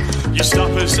side. You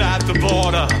stop us at the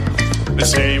border and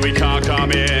say we can't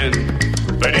come in,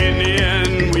 but in the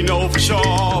end we know for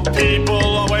sure people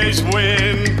always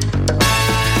win.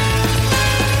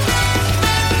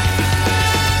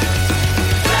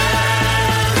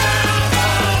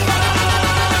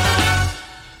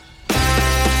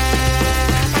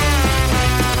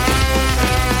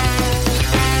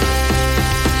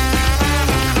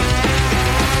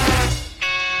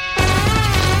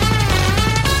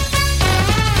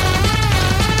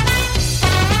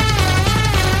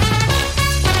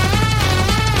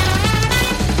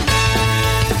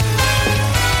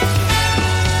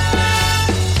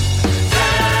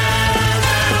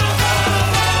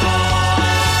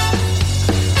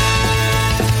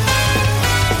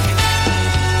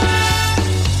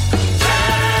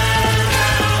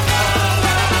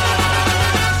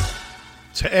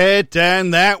 Tear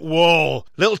down that wall.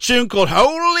 Little tune called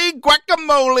Holy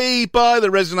Guacamole by the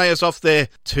Resonators off their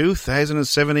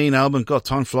 2017 album. God,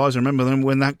 time flies. I remember them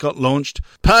when that got launched.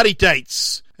 Party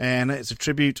Dates. And it's a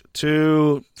tribute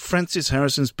to Francis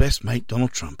Harrison's best mate,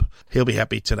 Donald Trump. He'll be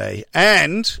happy today.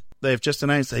 And they've just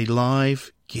announced a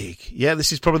live gig. Yeah,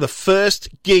 this is probably the first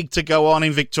gig to go on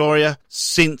in Victoria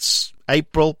since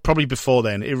April, probably before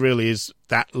then. It really is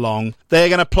that long. They're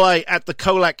going to play at the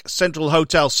Colac Central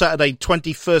Hotel Saturday,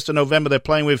 21st of November. They're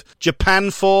playing with Japan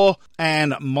 4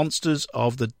 and Monsters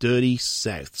of the Dirty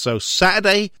South. So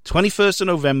Saturday, 21st of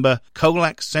November,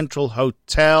 Colac Central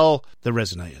Hotel, the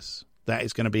Resonators. That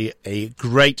is going to be a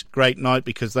great, great night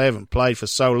because they haven't played for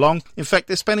so long. In fact,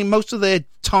 they're spending most of their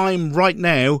time right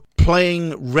now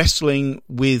playing wrestling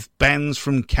with bands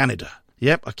from Canada.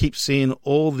 Yep, I keep seeing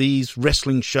all these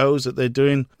wrestling shows that they're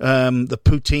doing. The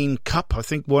Poutine Cup, I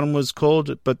think one was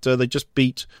called, but they just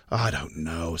beat, I don't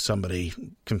know, somebody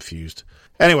confused.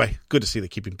 Anyway, good to see they're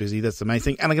keeping busy. That's the main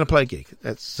thing. And they're going to play a gig.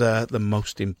 That's the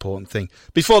most important thing.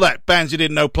 Before that, bands you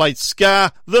didn't know played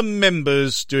Ska, The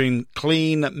Members doing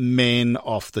Clean Men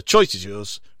off The Choice Is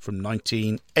Yours from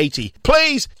 1980.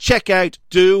 Please check out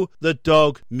Do the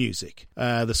Dog Music,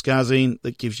 the ska zine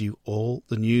that gives you all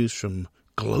the news from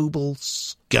global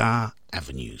ska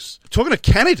avenues. Talking of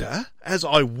Canada, as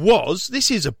I was, this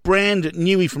is a brand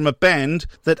newie from a band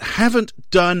that haven't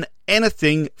done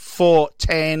anything for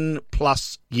 10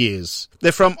 plus years.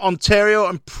 They're from Ontario.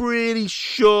 I'm pretty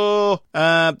sure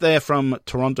they're from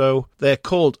Toronto. They're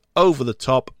called Over the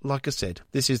Top. Like I said,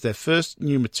 this is their first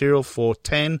new material for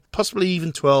 10, possibly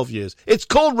even 12 years. It's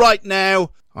called Right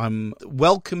Now. I'm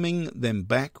welcoming them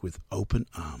back with open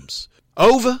arms.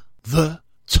 Over the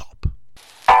Top.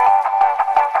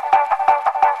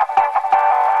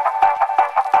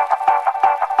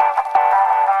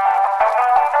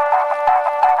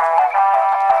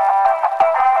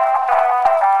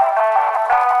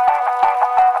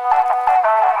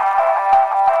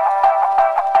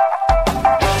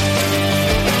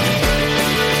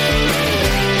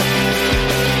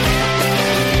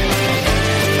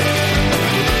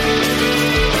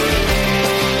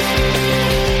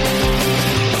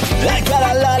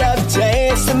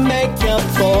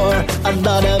 A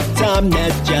lot of time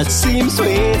that just seems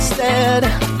wasted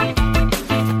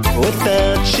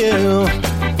without you.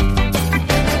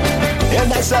 And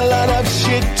that's a lot of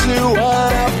shit to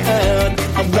wipe out.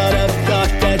 A lot of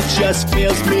thought that just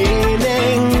feels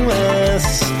meaningless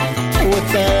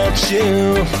without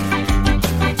you.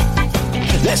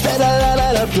 There's been a lot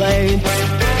on the plate,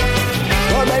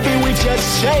 or maybe we just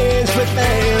changed with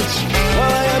age.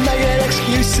 Well, I am making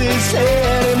excuses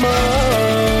anymore.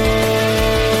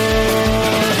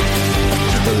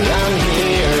 I'm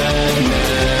here right now.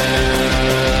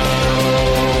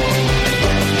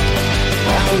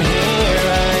 I'm here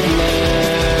right now.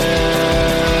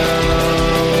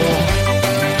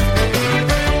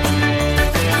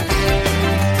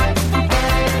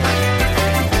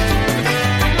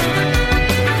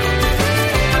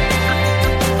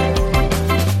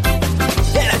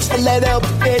 Yeah, that's a little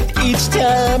bit each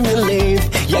time you leave.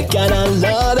 You got a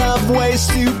lot of ways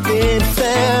to be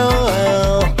found.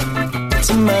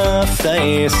 To my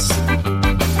face,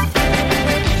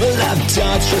 well, I I've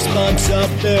dodged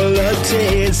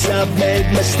responsibilities, I've made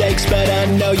mistakes, but I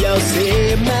know you'll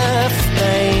see my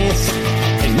face,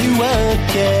 and you won't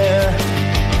care.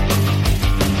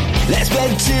 There's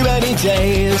been too many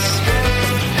days,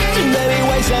 too many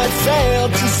ways I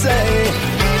failed to say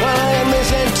why I'm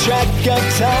losing track of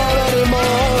time anymore.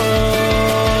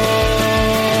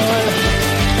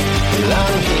 Well,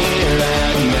 I'm here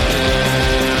right now.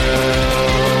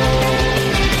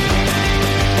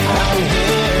 I'm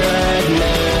here right now.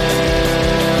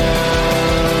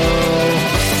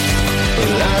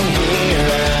 Well, I'm here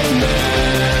right now.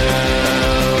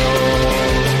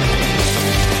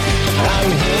 I'm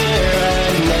here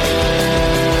right now.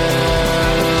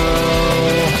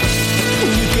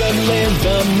 You could live a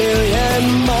million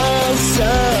miles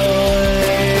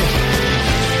away,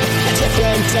 a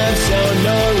different time zone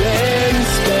or in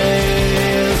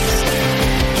space.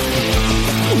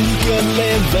 You could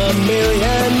live a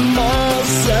million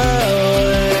miles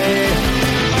away,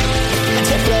 a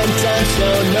different time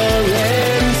zone or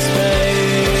in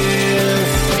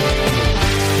space.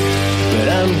 But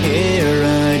I'm here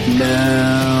right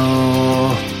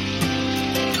now.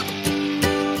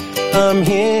 I'm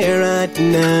here right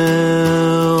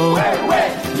now.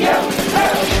 Wait, you.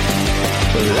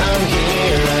 Well, I'm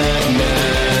here right now.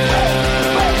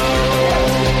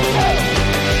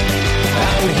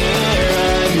 I'm here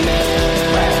right now.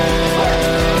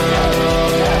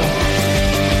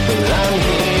 Well, I'm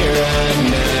here right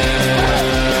now.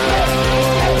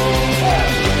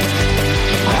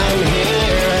 I'm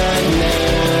here right now.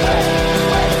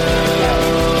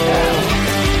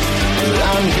 Well,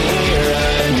 I'm here right now.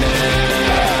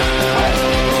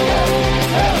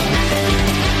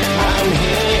 I'm here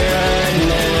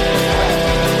right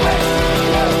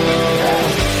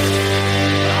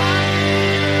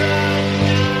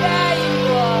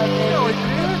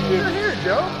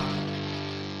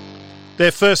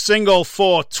Their first single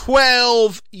for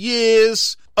 12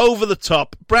 years, Over the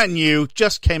Top, brand new,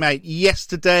 just came out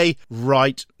yesterday,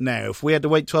 right now. If we had to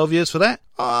wait 12 years for that,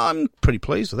 I'm pretty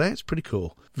pleased with that. It's pretty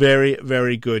cool. Very,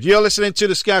 very good. You're listening to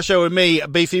The Ska Show with me,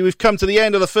 Beefy. We've come to the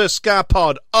end of the first Ska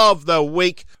Pod of the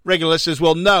week. Regular listeners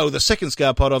will know the second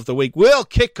Ska Pod of the week will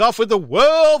kick off with the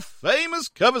world-famous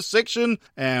cover section.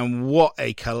 And what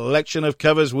a collection of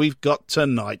covers we've got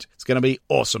tonight. It's going to be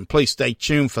awesome. Please stay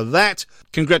tuned for that.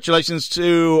 Congratulations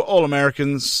to all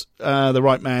Americans. The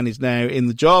right man is now in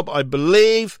the job, I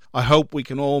believe. I hope we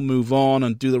can all move on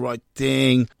and do the right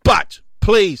thing. But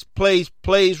please, please,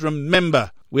 please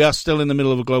remember, we are still in the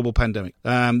middle of a global pandemic.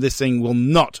 This thing will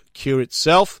not cure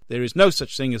itself. There is no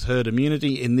such thing as herd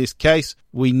immunity in this case.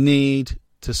 We need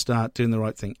to start doing the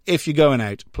right thing. If you're going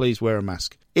out, please wear a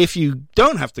mask. If you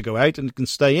don't have to go out and can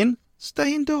stay in,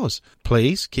 stay indoors.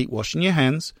 Please keep washing your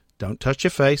hands. Don't touch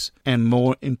your face. And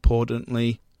more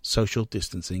importantly, social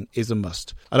distancing is a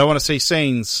must. I don't want to see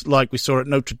scenes like we saw at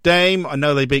Notre Dame. I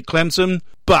know they beat Clemson,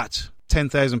 but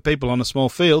 10,000 people on a small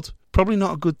field, probably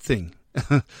not a good thing.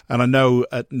 And I know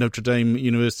at Notre Dame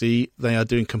University they are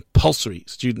doing compulsory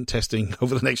student testing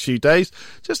over the next few days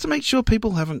just to make sure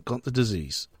people haven't got the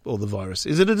disease or the virus.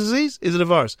 Is it a disease? Is it a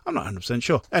virus? I'm not 100%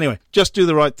 sure. Anyway, just do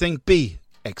the right thing. Be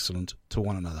excellent to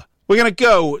one another. We're going to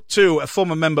go to a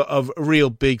former member of Real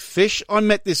Big Fish. I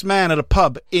met this man at a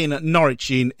pub in Norwich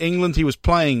in England. He was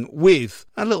playing with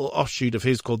a little offshoot of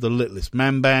his called the Littlest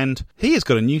Man Band. He has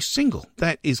got a new single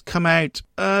that is come out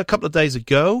a couple of days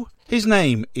ago. His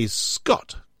name is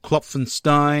Scott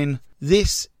Klopfenstein.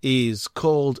 This is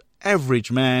called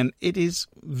Average Man. It is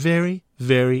very,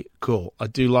 very cool. I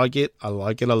do like it. I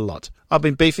like it a lot. I've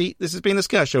been Beefy. This has been the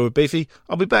Ska Show with Beefy.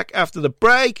 I'll be back after the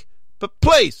break. But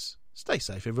please, stay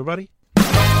safe, everybody.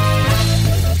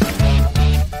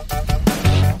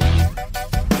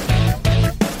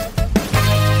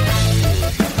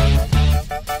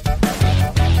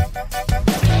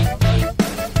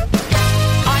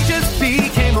 I just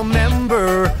became a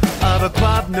member of a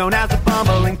club known as the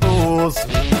Bumbling Fools.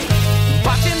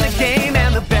 Watching the game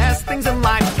and the best things in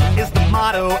life is the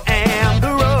motto and the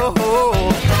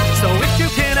rule. So if you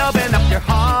can open up your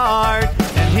heart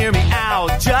and hear me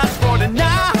out just for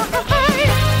tonight,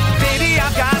 baby,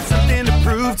 I've got something to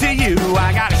prove to you.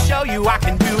 I gotta show you I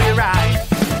can do it right.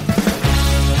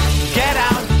 Get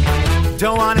out,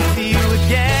 don't wanna see you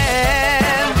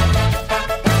again.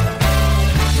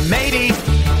 Maybe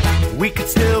we could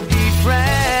still be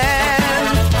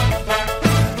friends.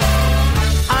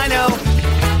 I know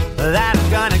that I'm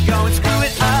gonna go and screw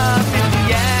it up in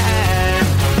the end,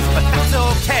 but that's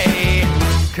okay,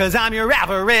 'cause I'm your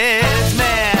average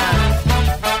man.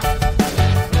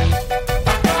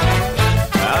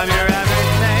 I'm your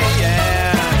average man,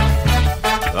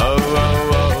 yeah. Oh,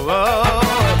 oh, oh,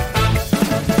 oh.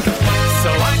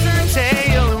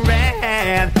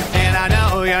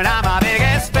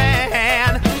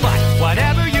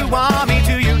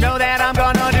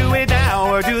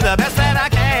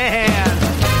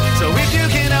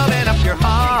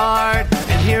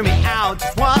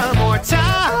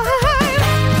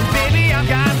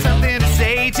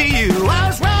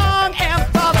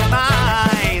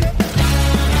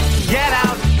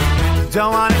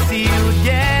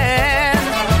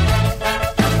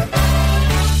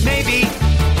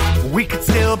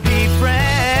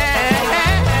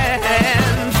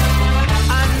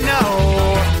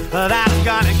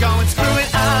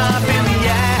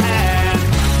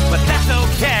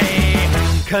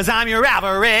 'cause I'm your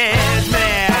average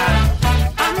man.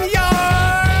 I'm your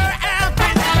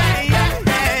average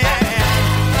man.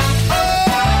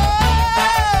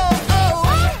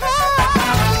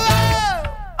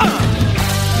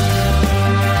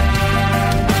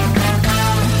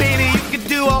 Baby, you could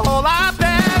do a whole lot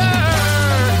better,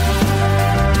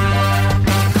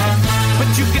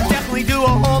 but you could definitely do a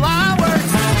whole lot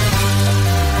worse.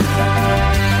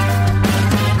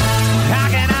 How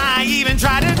can I even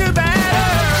try to do better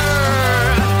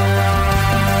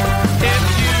if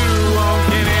you won't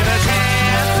give me the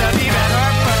chance to be better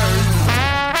first?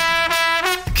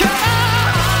 Come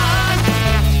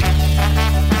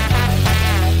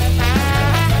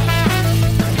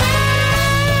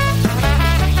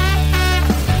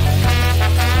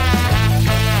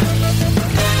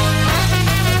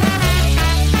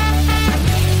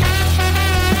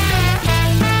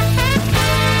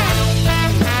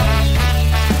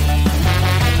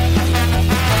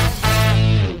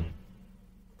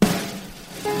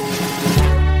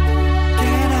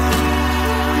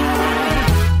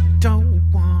don't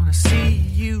wanna see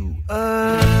you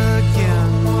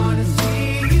again. Wanna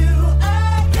see you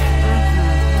again.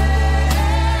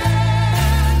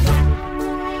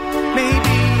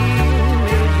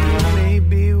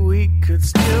 Maybe we could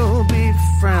still be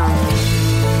friends.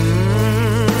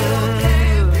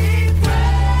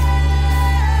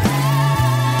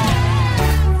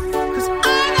 Cause I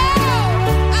know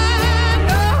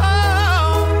that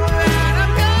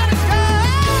I'm gonna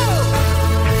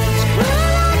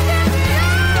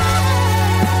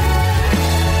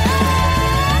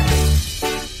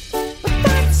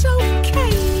That's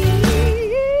okay.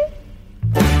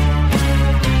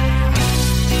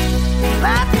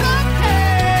 That's okay.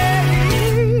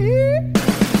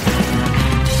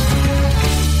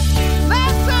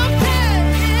 That's okay.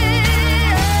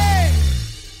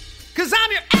 'Cause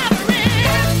I'm your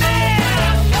average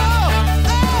man. Oh,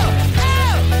 oh,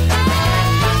 oh,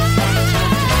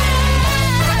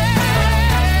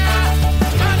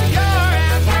 I'm your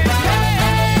average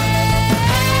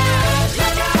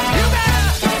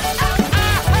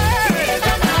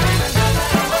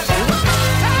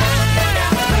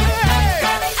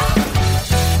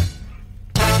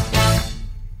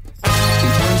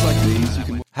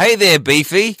Hey there,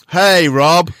 Beefy. Hey,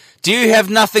 Rob. Do you have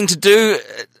nothing to do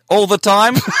all the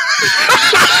time?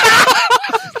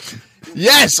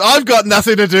 Yes, I've got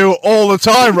nothing to do all the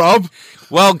time, Rob.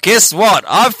 Well, guess what?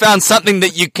 I've found something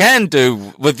that you can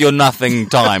do with your nothing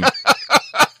time.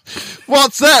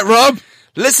 What's that, Rob?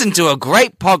 Listen to a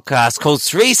great podcast called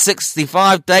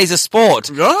 365 Days of Sport.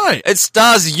 Right. It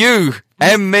stars you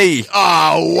and me.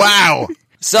 Oh, wow.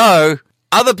 So,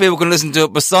 other people can listen to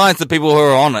it besides the people who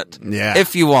are on it. Yeah.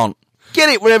 If you want. Get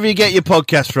it wherever you get your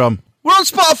podcast from. We're on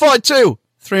Spotify too.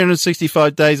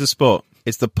 365 Days of Sport.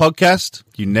 It's the podcast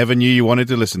you never knew you wanted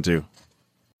to listen to.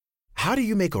 How do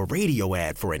you make a radio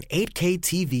ad for an 8K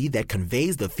TV that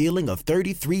conveys the feeling of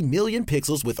 33 million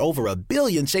pixels with over a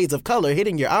billion shades of color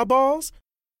hitting your eyeballs?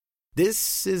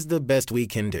 This is the best we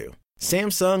can do.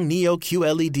 Samsung Neo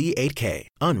QLED 8K.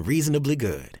 Unreasonably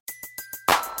good.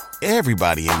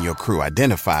 Everybody in your crew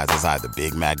identifies as either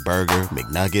Big Mac Burger,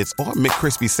 McNuggets, or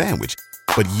McCrispy Sandwich.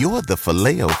 But you're the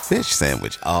Filet-O-Fish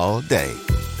Sandwich all day.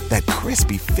 That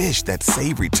crispy fish, that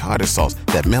savory tartar sauce,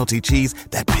 that melty cheese,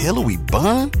 that pillowy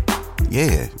bun.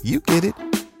 Yeah, you get it.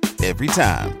 Every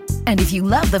time. And if you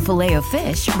love the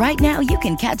Filet-O-Fish, right now you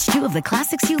can catch two of the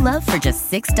classics you love for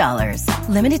just $6.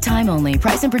 Limited time only.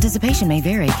 Price and participation may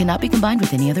vary. Cannot be combined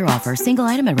with any other offer. Single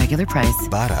item at regular price.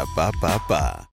 Ba-da-ba-ba-ba.